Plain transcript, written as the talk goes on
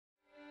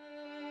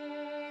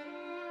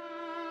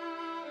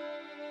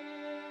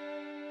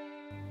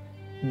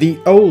The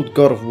old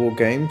God of War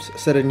games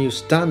set a new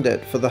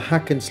standard for the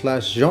hack and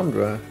slash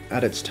genre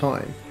at its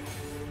time,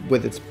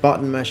 with its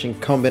button mashing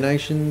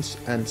combinations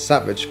and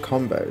savage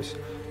combos.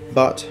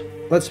 But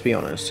let's be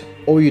honest,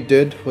 all you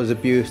did was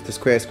abuse the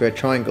square square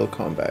triangle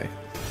combo.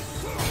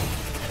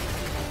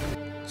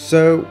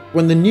 So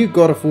when the new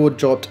God of War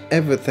dropped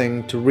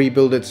everything to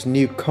rebuild its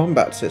new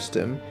combat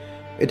system,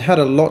 it had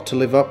a lot to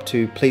live up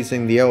to,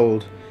 pleasing the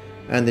old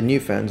and the new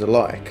fans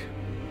alike.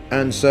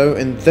 And so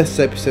in this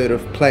episode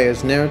of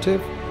Player's Narrative,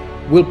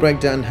 we'll break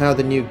down how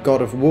the new God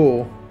of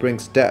War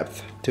brings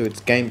depth to its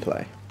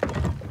gameplay.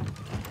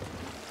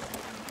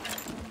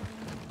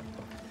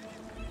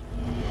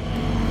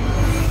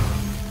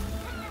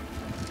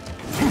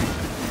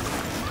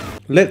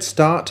 Let's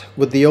start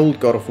with the old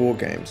God of War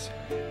games,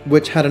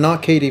 which had an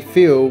arcadey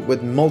feel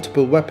with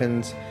multiple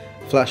weapons,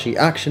 flashy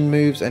action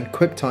moves and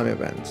quick time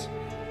events.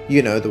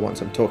 You know the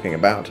ones I'm talking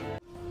about.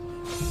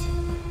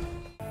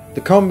 The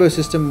combo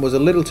system was a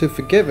little too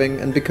forgiving,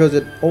 and because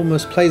it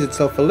almost plays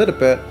itself a little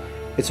bit,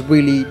 it's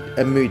really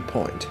a moot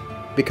point,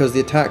 because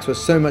the attacks were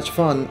so much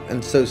fun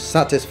and so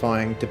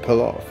satisfying to pull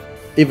off,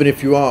 even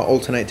if you are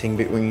alternating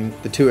between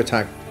the two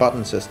attack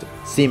button system,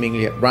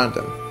 seemingly at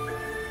random.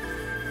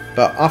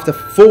 But after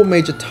 4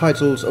 major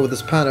titles over the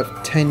span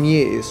of 10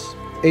 years,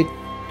 it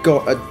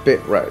got a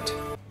bit rote.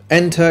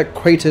 Enter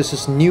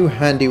Kratos' new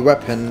handy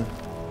weapon,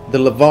 the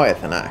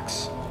Leviathan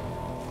Axe.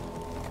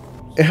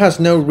 It has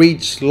no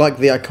reach like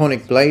the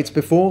iconic blades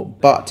before,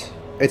 but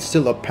it's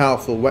still a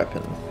powerful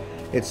weapon.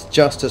 It's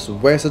just as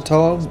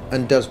versatile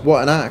and does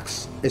what an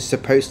axe is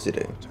supposed to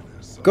do.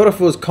 God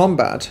of War's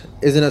combat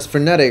isn't as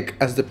frenetic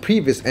as the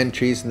previous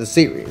entries in the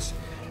series.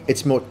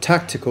 It's more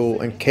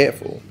tactical and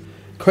careful.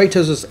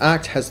 Kratos'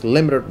 axe has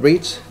limited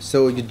reach,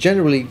 so you're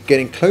generally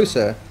getting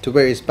closer to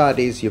various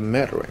baddies you're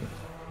murdering.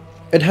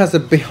 It has a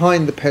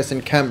behind the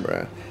person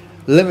camera,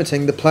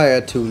 limiting the player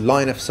to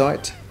line of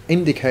sight,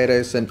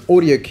 indicators and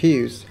audio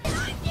cues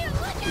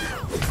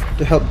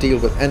to help deal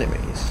with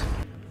enemies.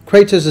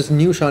 Kratos'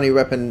 new shiny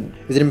weapon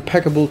is an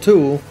impeccable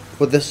tool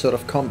for this sort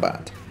of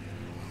combat.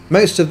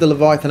 Most of the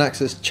Leviathan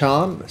Axe's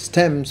charm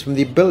stems from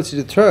the ability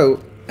to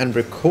throw and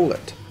recall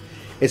it.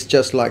 It's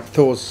just like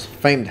Thor's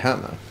famed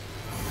hammer.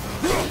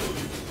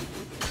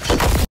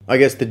 I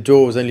guess the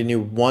dwarves only knew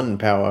one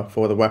power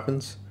for the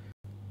weapons.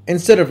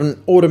 Instead of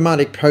an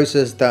automatic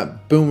process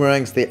that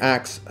boomerangs the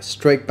axe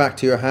straight back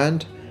to your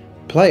hand,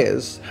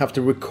 players have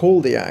to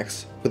recall the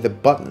axe with a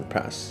button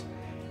press.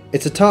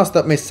 It's a task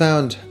that may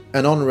sound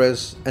an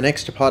onerous and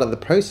extra part of the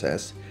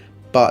process,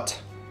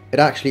 but it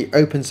actually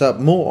opens up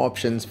more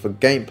options for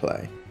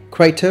gameplay.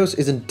 Kratos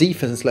isn't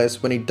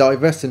defenseless when he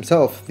divests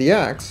himself of the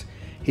axe.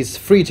 He's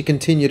free to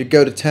continue to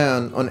go to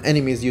town on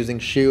enemies using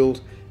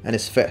shield and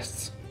his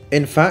fists.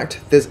 In fact,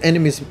 there's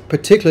enemies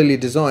particularly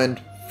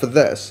designed for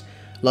this,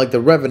 like the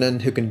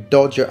Revenant who can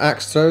dodge your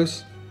axe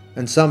throws,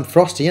 and some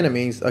frosty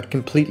enemies are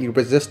completely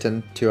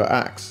resistant to your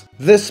axe.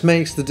 This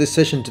makes the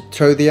decision to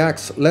throw the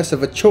axe less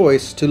of a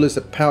choice to lose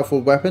a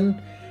powerful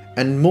weapon,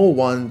 and more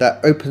one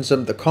that opens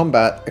up the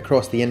combat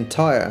across the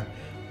entire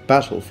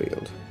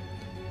battlefield.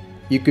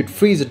 You could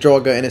freeze a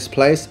Draugr in his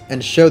place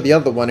and show the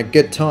other one a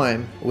good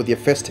time with your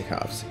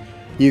fisticuffs.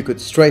 You could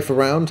strafe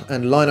around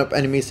and line up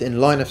enemies in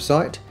line of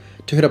sight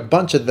to hit a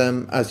bunch of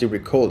them as you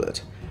recall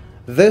it.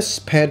 This,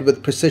 paired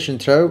with precision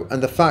throw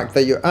and the fact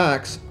that your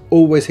axe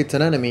always hits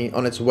an enemy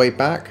on its way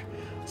back,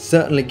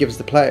 certainly gives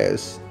the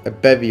players a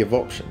bevy of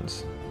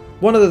options.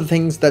 One of the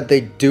things that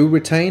they do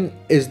retain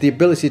is the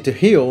ability to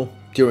heal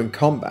during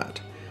combat,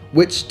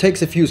 which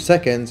takes a few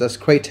seconds as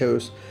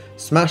Kratos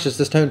smashes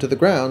the stone to the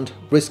ground,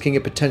 risking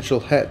a potential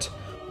hit,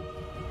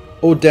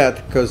 or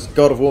death because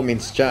God of War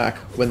means Jack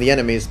when the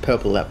enemy is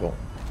purple level.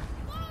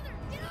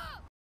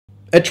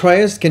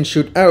 Atreus can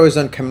shoot arrows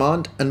on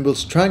command and will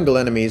strangle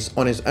enemies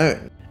on his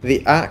own.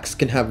 The axe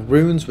can have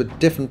runes with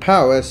different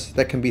powers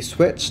that can be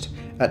switched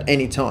at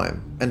any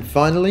time. And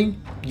finally,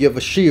 you have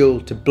a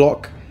shield to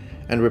block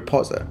and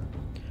riposte.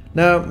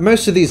 Now,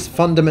 most of these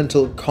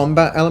fundamental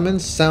combat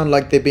elements sound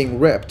like they're being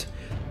ripped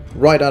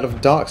right out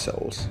of Dark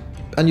Souls,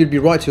 and you'd be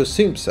right to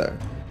assume so,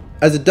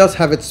 as it does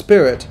have its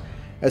spirit,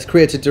 as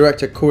creative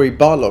director Cory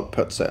Barlog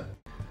puts it.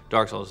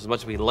 Dark Souls, as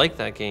much as we like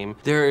that game,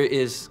 there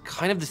is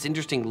kind of this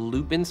interesting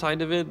loop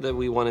inside of it that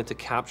we wanted to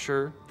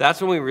capture. That's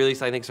when we really,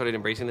 I think, started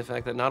embracing the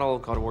fact that not all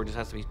God of War just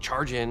has to be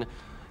charge in,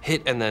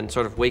 hit, and then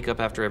sort of wake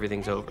up after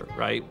everything's over,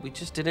 right? We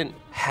just didn't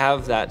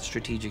have that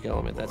strategic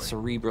element, that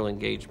cerebral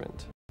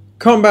engagement.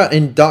 Combat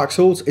in Dark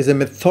Souls is a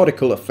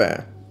methodical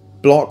affair.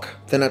 Block,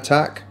 then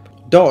attack,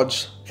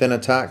 dodge, then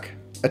attack.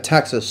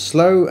 Attacks are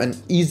slow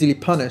and easily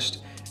punished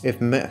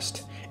if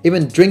missed.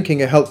 Even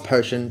drinking a health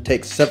potion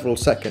takes several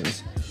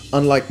seconds,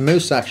 unlike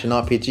most action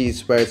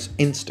RPGs where it's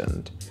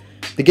instant.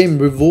 The game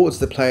rewards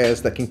the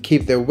players that can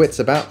keep their wits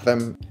about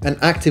them and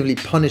actively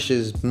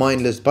punishes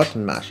mindless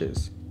button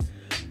mashes.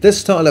 This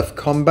style of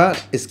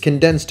combat is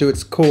condensed to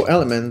its core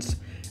elements,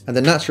 and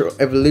the natural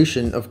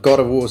evolution of God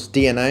of War's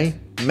DNA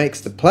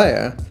makes the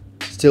player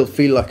still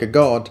feel like a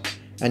god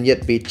and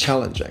yet be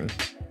challenging.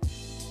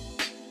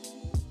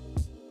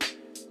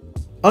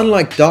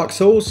 Unlike Dark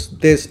Souls,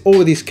 there's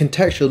all these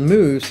contextual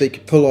moves that you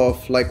can pull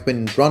off, like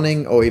when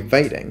running or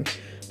evading.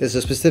 There's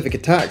a specific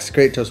attacks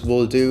Kratos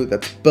will do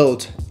that's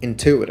built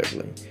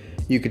intuitively.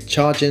 You could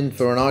charge in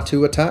for an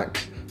R2 attack.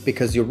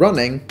 Because you're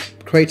running,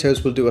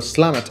 Kratos will do a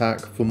slam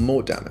attack for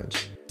more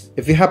damage.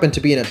 If you happen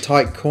to be in a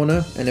tight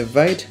corner and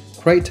evade,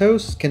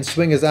 Kratos can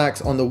swing his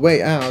axe on the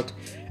way out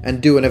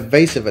and do an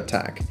evasive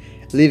attack,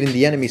 leaving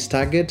the enemy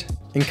staggered,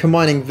 and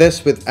combining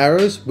this with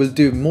arrows will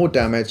do more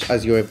damage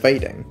as you're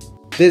evading.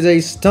 There's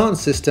a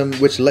stance system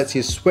which lets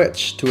you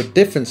switch to a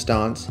different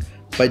stance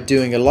by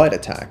doing a light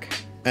attack,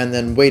 and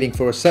then waiting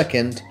for a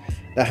second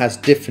that has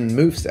different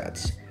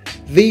movesets.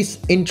 These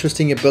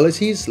interesting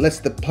abilities lets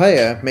the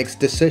player make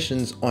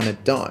decisions on a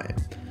dime.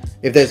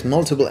 If there's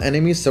multiple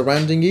enemies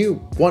surrounding you,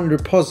 one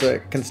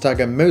riposte can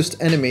stagger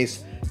most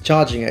enemies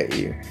charging at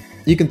you.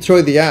 You can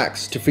throw the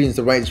axe to freeze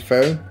the ranged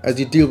foe as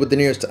you deal with the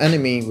nearest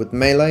enemy with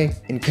melee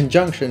in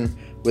conjunction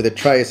with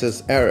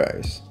Atreus'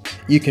 arrows.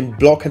 You can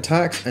block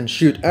attacks and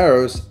shoot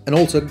arrows and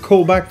also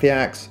call back the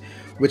axe,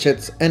 which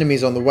hits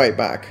enemies on the way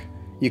back.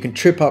 You can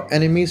trip up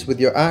enemies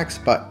with your axe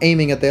by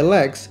aiming at their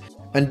legs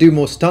and do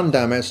more stun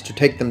damage to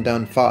take them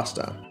down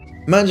faster.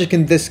 Magic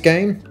in this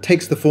game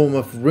takes the form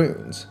of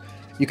runes.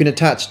 You can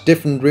attach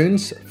different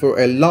runes for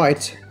a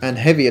light and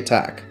heavy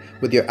attack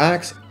with your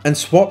axe and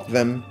swap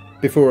them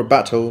before a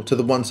battle to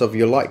the ones of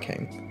your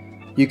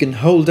liking. You can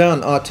hold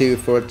down R2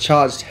 for a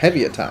charged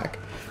heavy attack,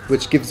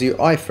 which gives you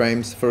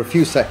iframes for a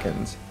few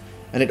seconds,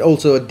 and it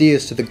also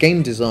adheres to the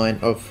game design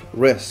of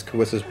risk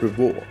versus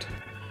reward.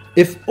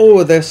 If all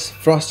of this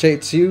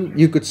frustrates you,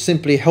 you could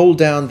simply hold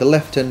down the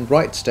left and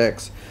right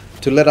sticks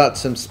to let out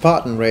some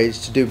Spartan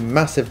rage to do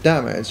massive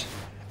damage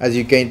as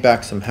you gain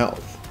back some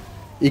health.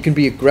 You can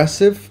be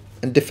aggressive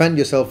and defend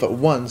yourself at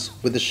once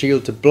with the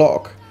shield to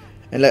block,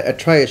 and let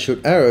Atreus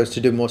shoot arrows to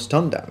do more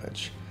stun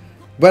damage.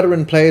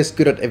 Veteran players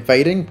good at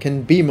evading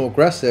can be more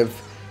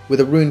aggressive with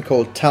a rune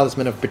called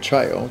Talisman of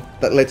Betrayal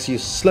that lets you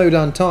slow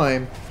down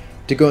time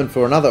to go in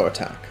for another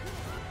attack.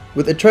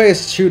 With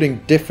Atreus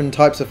shooting different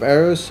types of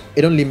arrows,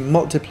 it only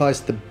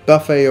multiplies the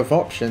buffet of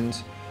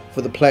options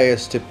for the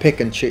players to pick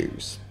and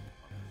choose.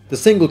 The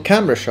single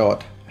camera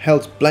shot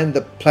helps blend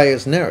the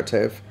player's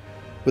narrative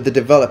with the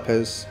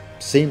developers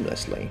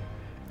seamlessly.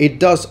 It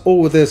does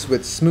all this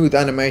with smooth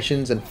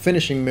animations and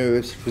finishing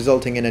moves,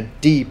 resulting in a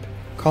deep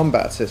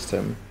combat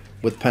system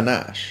with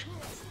panache.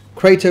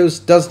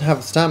 Kratos doesn't have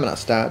a stamina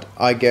stat,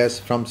 I guess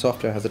From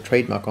Software has a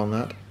trademark on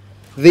that.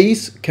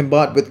 These,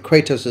 combined with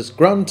Kratos'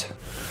 grunt,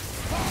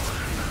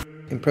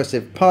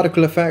 impressive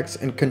particle effects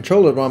and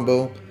controller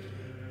rumble,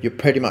 you're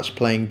pretty much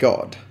playing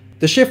God.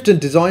 The shift in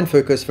design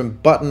focus from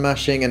button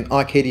mashing and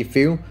arcadey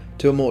feel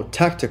to a more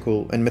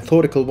tactical and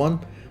methodical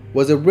one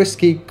was a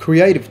risky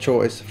creative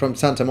choice from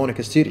Santa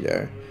Monica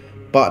Studio,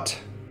 but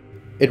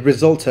it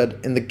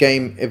resulted in the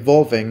game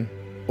evolving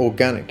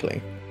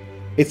organically.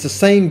 It's the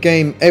same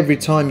game every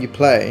time you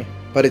play,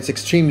 but it's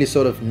extremely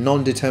sort of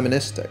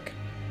non-deterministic.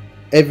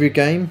 Every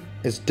game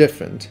is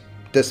different,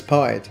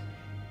 despite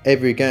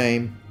every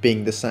game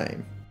being the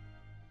same.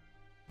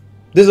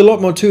 There's a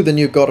lot more to the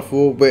new God of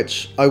War,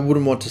 which I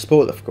wouldn't want to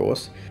spoil, of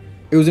course.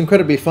 It was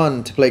incredibly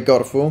fun to play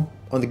God of War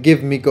on the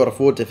Give Me God of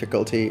War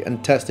difficulty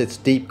and test its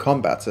deep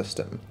combat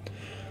system.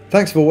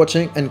 Thanks for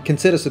watching, and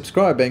consider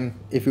subscribing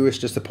if you wish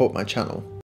to support my channel.